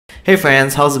Hey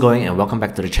friends, how's it going and welcome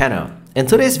back to the channel. In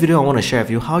today's video, I want to share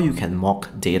with you how you can mock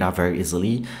data very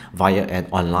easily via an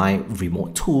online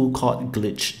remote tool called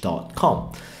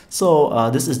glitch.com. So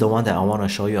this is the one that I want to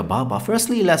show you about, but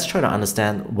firstly, let's try to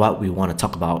understand what we want to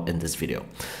talk about in this video.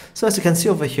 So as you can see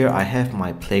over here, I have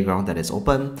my playground that is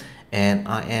open and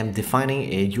I am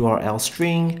defining a URL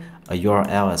string, a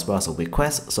URL as well as a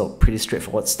request, so pretty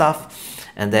straightforward stuff.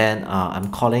 And then I'm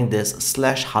calling this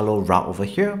 /hello route over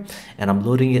here, and I'm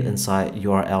loading it inside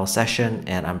URL session,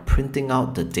 and I'm printing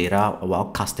out the data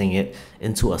while casting it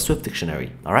into a Swift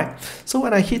dictionary. All right. So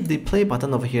when I hit the play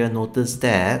button over here, notice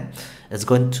that it's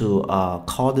going to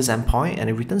call this endpoint, and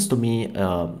it returns to me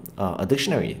a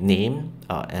dictionary name,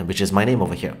 and which is my name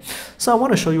over here. So I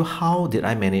want to show you how did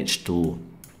I manage to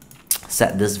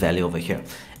set this value over here,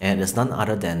 and it's none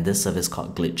other than this service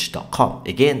called glitch.com.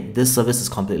 Again, this service is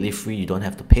completely free, you don't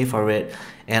have to pay for it,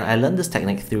 and I learned this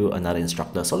technique through another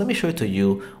instructor. So let me show it to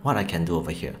you what I can do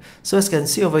over here. So as you can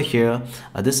see over here,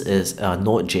 this is a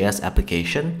nodeJS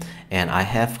application, and I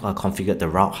have configured the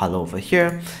route hello over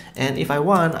here, and if I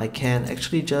want, I can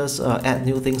actually just add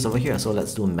new things over here. So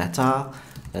let's do meta,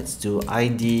 let's do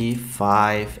id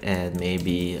 5, and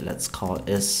maybe let's call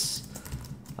is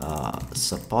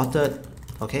supported.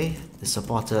 Okay, it's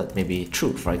supported, maybe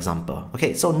true, for example.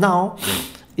 Okay, so now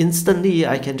instantly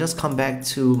I can just come back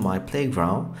to my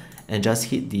playground and just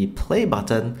hit the play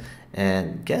button,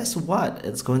 and guess what,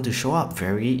 it's going to show up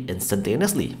very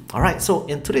instantaneously. All right, so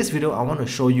in today's video I want to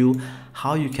show you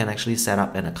how you can actually set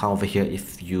up an account over here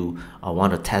if you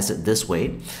want to test it this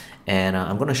way. And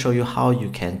I'm going to show you how you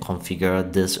can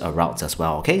configure this routes as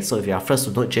well. Okay, so if you are first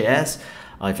to Node.js,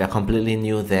 if you're completely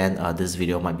new, then this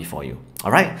video might be for you.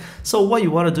 Alright, so what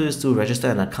you want to do is to register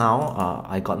an account.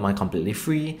 I got mine completely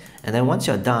free, and then once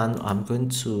you're done, I'm going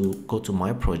to go to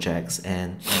my projects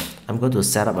and I'm going to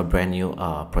set up a brand new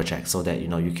project so that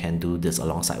you can do this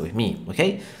alongside with me.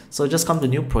 Okay, so just come to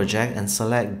new project and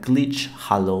select glitch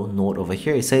hello node over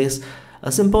here. It says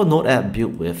a simple node app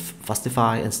built with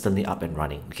Fastify, instantly up and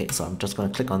running. Okay, so I'm just going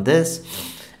to click on this,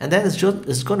 and then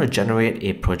it's going to generate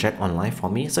a project online for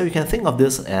me. So you can think of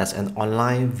this as an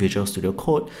online Visual Studio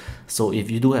Code. So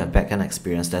if you do have backend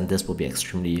experience, then this will be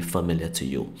extremely familiar to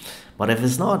you. But if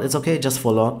it's not, it's okay, just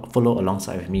follow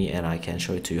alongside with me and I can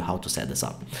show it to you how to set this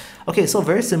up. Okay, so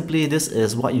very simply, this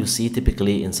is what you see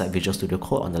typically inside Visual Studio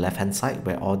Code on the left hand side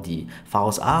where all the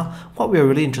files are. What we're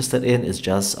really interested in is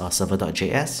just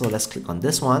server.js. So let's click on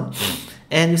this one.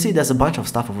 And you see there's a bunch of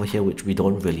stuff over here which we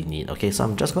don't really need. Okay, so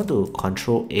I'm just going to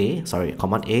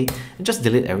Command A, and just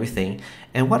delete everything.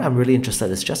 And what I'm really interested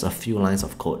in is just a few lines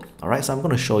of code. Alright, so I'm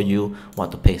going to show you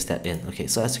what to paste that in. Okay,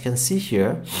 so as you can see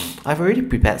here, I've already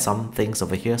prepared some things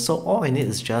over here. So all I need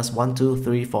is just 1, 2,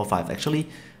 3, 4, 5. Actually,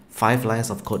 5 lines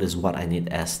of code is what I need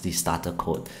as the starter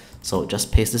code. So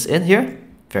just paste this in here.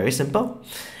 Very simple.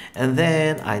 And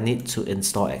then I need to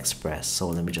install Express. So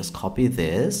let me just copy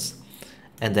this.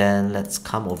 And then let's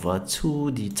come over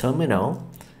to the terminal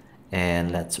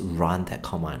and let's run that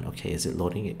command. Okay, is it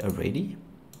loading it already?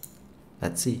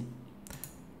 Let's see.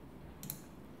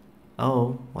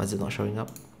 Oh, why is it not showing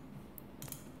up?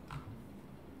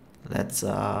 Let's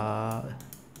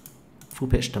full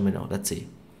page terminal. Let's see.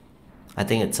 I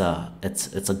think it's a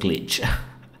glitch.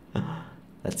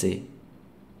 Let's see.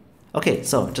 Okay,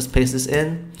 so just paste this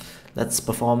in. Let's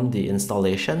perform the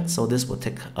installation. So this will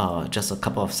take just a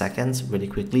couple of seconds really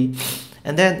quickly.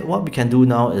 And then what we can do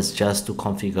now is just to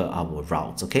configure our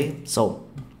routes. Okay, so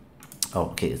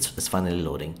okay, it's finally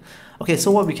loading. Okay,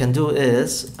 so what we can do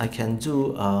is I can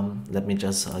do let me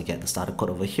just get the starter code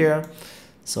over here.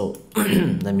 So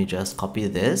let me just copy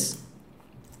this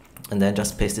and then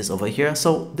just paste this over here.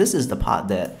 So this is the part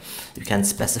that you can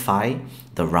specify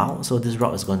the route. So this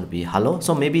route is going to be hello.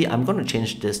 So maybe I'm going to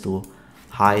change this to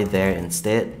hi there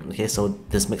instead. Okay, so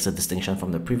this makes a distinction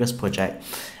from the previous project.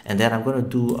 And then I'm going to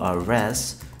do a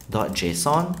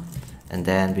res.json, and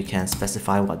then we can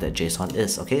specify what that JSON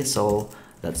is. Okay, so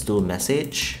let's do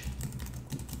message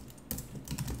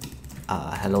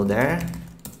hello there.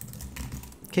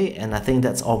 Okay, and I think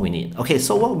that's all we need. Okay,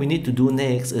 so what we need to do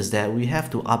next is that we have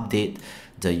to update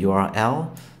the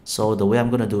URL. So the way I'm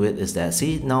going to do it is that,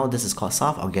 see, now this is called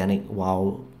self-organic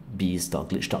wow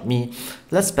bees.glitch.me.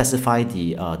 Let's specify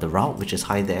the route, which is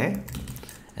hi there,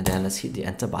 and then let's hit the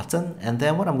enter button. And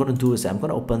then what I'm going to do is that I'm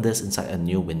going to open this inside a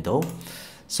new window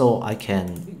so I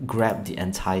can grab the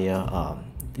entire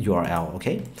URL.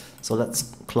 Okay, so let's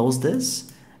close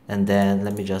this, and then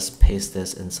let me just paste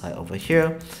this inside over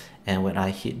here. And when I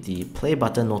hit the play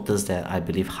button, notice that I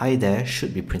believe hi there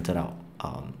should be printed out.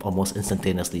 almost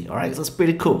instantaneously. All right, so it's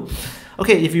pretty cool.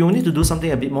 Okay, if you need to do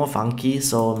something a bit more funky,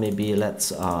 so maybe let's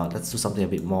do something a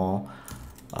bit more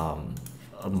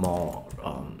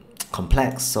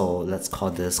complex. So let's call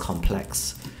this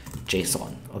complex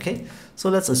JSON. Okay, so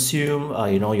let's assume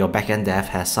you know, your backend dev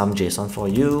has some JSON for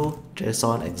you.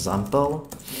 JSON example.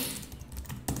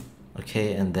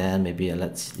 Okay, and then maybe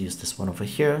let's use this one over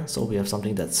here. So we have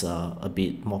something that's a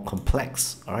bit more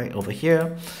complex. All right, over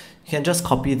here, you can just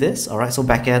copy this. All right, so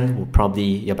backend will probably,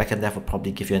 your backend dev will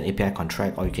probably give you an API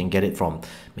contract, or you can get it from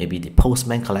maybe the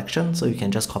Postman collection. So you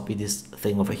can just copy this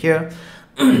thing over here,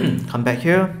 come back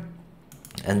here,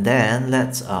 and then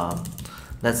let's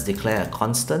declare a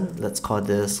constant. Let's call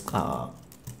this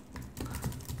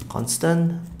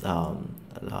constant. You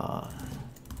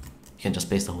can just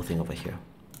paste the whole thing over here.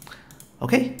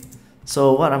 Okay,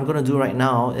 so what I'm going to do right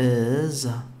now is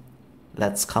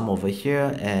let's come over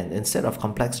here, and instead of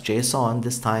complex JSON,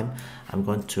 this time I'm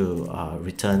going to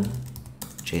return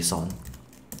JSON.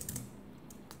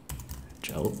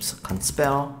 Oops, can't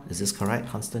spell. Is this correct?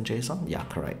 Constant JSON? Yeah,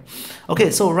 correct.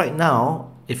 Okay, so right now,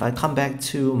 if I come back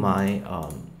to my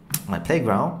my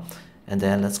playground, and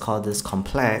then let's call this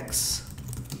complex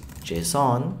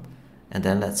JSON, and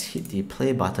then let's hit the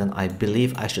play button, I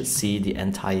believe I should see the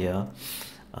entire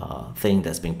thing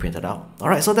that's being printed out. All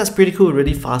right, so that's pretty cool,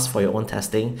 really fast for your own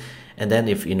testing. And then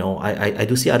if you know, I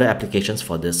do see other applications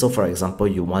for this. So for example,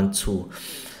 you want to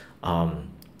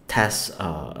test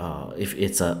if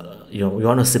it's a, you know, you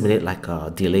want to simulate like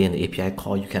a delay in the API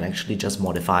call, you can actually just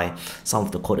modify some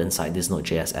of the code inside this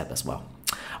nodeJS app as well.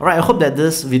 All right, I hope that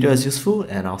this video is useful,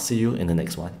 and I'll see you in the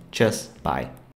next one. Cheers, bye.